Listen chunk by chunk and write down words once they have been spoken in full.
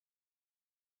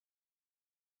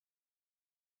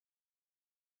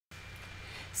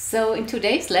So in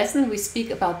today's lesson we speak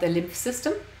about the lymph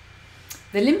system.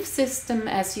 The lymph system,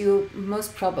 as you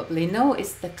most probably know,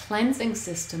 is the cleansing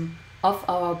system of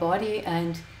our body,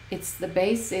 and it's the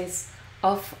basis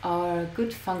of our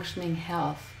good functioning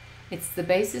health. It's the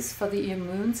basis for the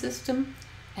immune system,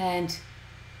 and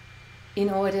in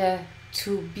order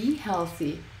to be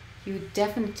healthy you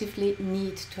definitely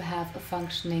need to have a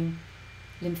functioning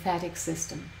lymphatic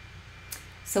system.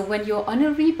 So when you're on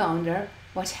a rebounder,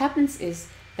 what happens is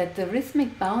that the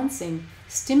rhythmic bouncing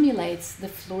stimulates the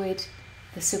fluid,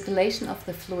 the circulation of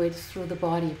the fluid through the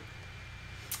body.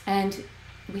 And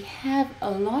we have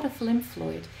a lot of lymph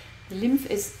fluid. The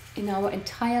lymph is in our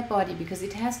entire body because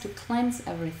it has to cleanse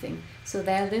everything. So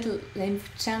there are little lymph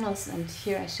channels, and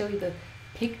here I show you the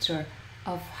picture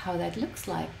of how that looks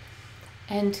like.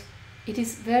 And it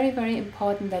is very, very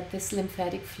important that this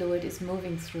lymphatic fluid is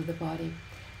moving through the body.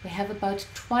 We have about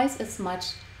twice as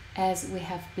much as we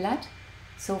have blood.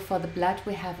 So for the blood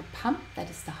we have a pump, that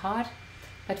is the heart,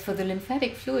 but for the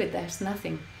lymphatic fluid there's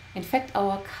nothing. In fact,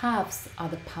 our calves are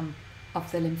the pump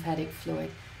of the lymphatic fluid.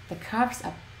 The calves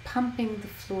are pumping the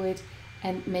fluid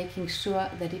and making sure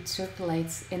that it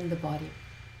circulates in the body.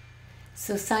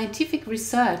 So scientific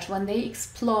research, when they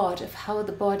explored of how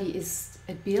the body is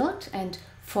built and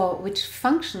for which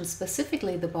function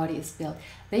specifically the body is built,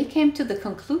 they came to the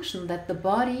conclusion that the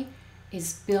body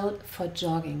is built for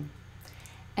jogging.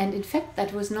 And in fact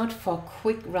that was not for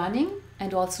quick running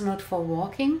and also not for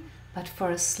walking, but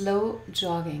for a slow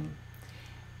jogging.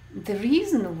 The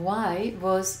reason why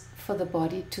was for the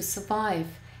body to survive.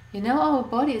 You know, our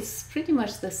body is pretty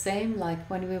much the same like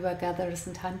when we were gatherers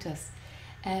and hunters.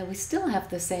 We still have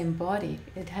the same body.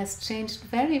 It has changed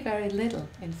very, very little,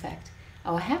 in fact.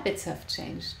 Our habits have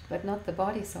changed, but not the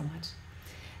body so much.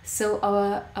 So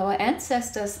our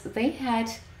ancestors, they had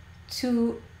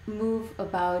to move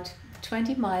about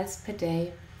 20 miles per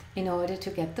day in order to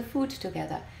get the food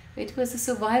together. It was a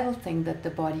survival thing that the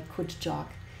body could jog,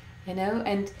 you know,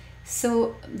 and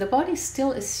so the body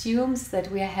still assumes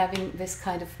that we are having this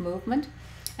kind of movement,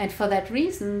 and for that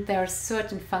reason there are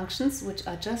certain functions which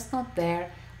are just not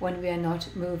there when we are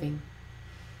not moving.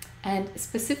 And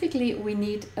specifically we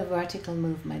need a vertical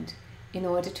movement in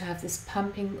order to have this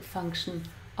pumping function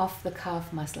of the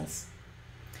calf muscles.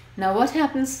 Now what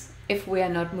happens if we are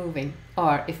not moving,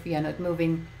 or if we are not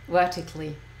moving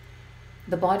vertically?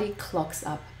 The body clogs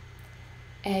up.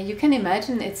 You can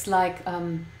imagine it's like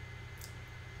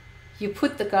you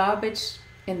put the garbage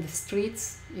in the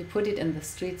streets, you put it in the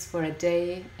streets for a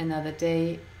day, another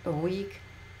day, a week,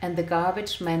 and the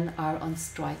garbage men are on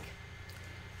strike.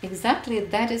 Exactly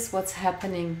that is what's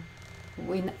happening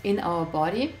in our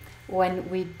body when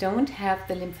we don't have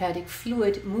the lymphatic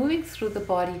fluid moving through the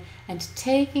body and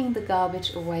taking the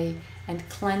garbage away and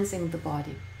cleansing the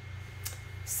body.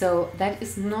 So that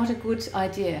is not a good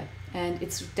idea, and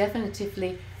it's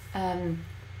definitely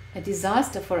a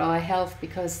disaster for our health,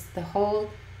 because the whole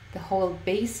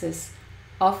basis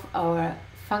of our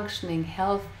functioning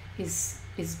health is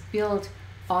built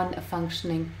on a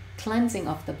functioning cleansing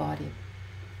of the body.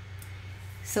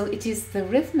 So it is the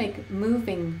rhythmic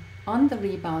moving on the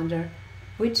rebounder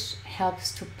which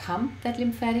helps to pump that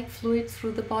lymphatic fluid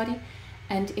through the body,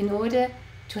 and in order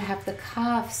to have the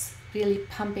calves really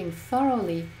pumping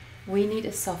thoroughly, we need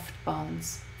a soft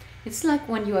bounce. It's like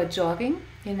when you are jogging,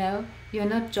 you know, you're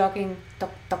not jogging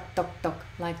tock, tock, tock, tock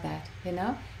like that, you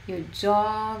know, you're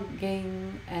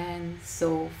jogging and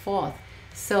so forth.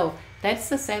 So that's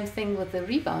the same thing with the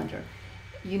rebounder.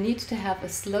 You need to have a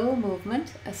slow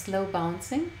movement, a slow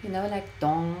bouncing, you know, like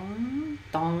dong,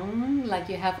 dong, like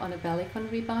you have on a Bellicon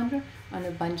rebounder, on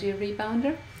a bungee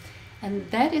rebounder.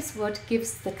 And that is what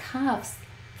gives the calves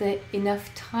the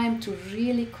enough time to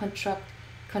really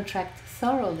contract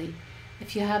thoroughly.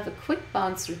 If you have a quick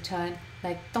bounce return,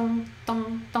 like dong,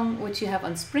 dong, dong, which you have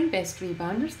on spring-based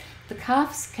rebounders, the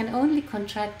calves can only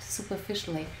contract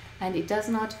superficially, and it does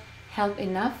not help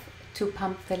enough to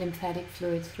pump the lymphatic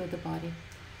fluid through the body.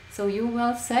 So you're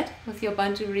well set with your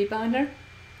bungee rebounder.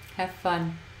 Have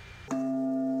fun.